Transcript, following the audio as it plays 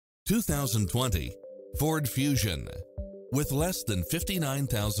2020 Ford Fusion. With less than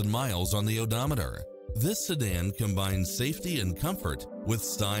 59,000 miles on the odometer, this sedan combines safety and comfort with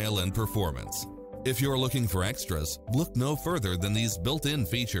style and performance. If you're looking for extras, look no further than these built-in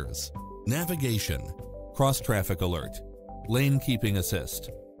features: navigation, cross-traffic alert, lane keeping assist,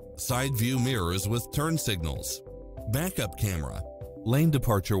 side view mirrors with turn signals, backup camera, lane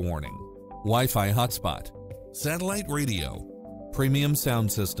departure warning, Wi-Fi hotspot, satellite radio, premium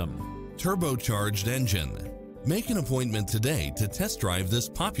sound system, turbocharged engine. Make an appointment today to test drive this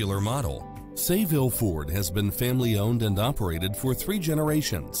popular model. Sayville Ford has been family-owned and operated for 3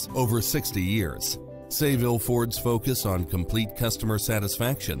 generations, over 60 years. Sayville Ford's focus on complete customer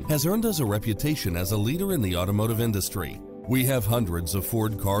satisfaction has earned us a reputation as a leader in the automotive industry. We have hundreds of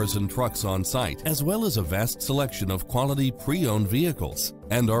Ford cars and trucks on site, as well as a vast selection of quality pre-owned vehicles.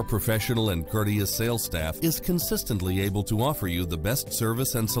 And our professional and courteous sales staff is consistently able to offer you the best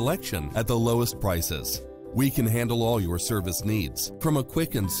service and selection at the lowest prices. We can handle all your service needs, from a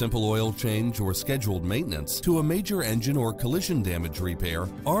quick and simple oil change or scheduled maintenance to a major engine or collision damage repair.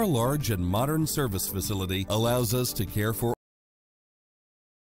 Our large and modern service facility allows us to care for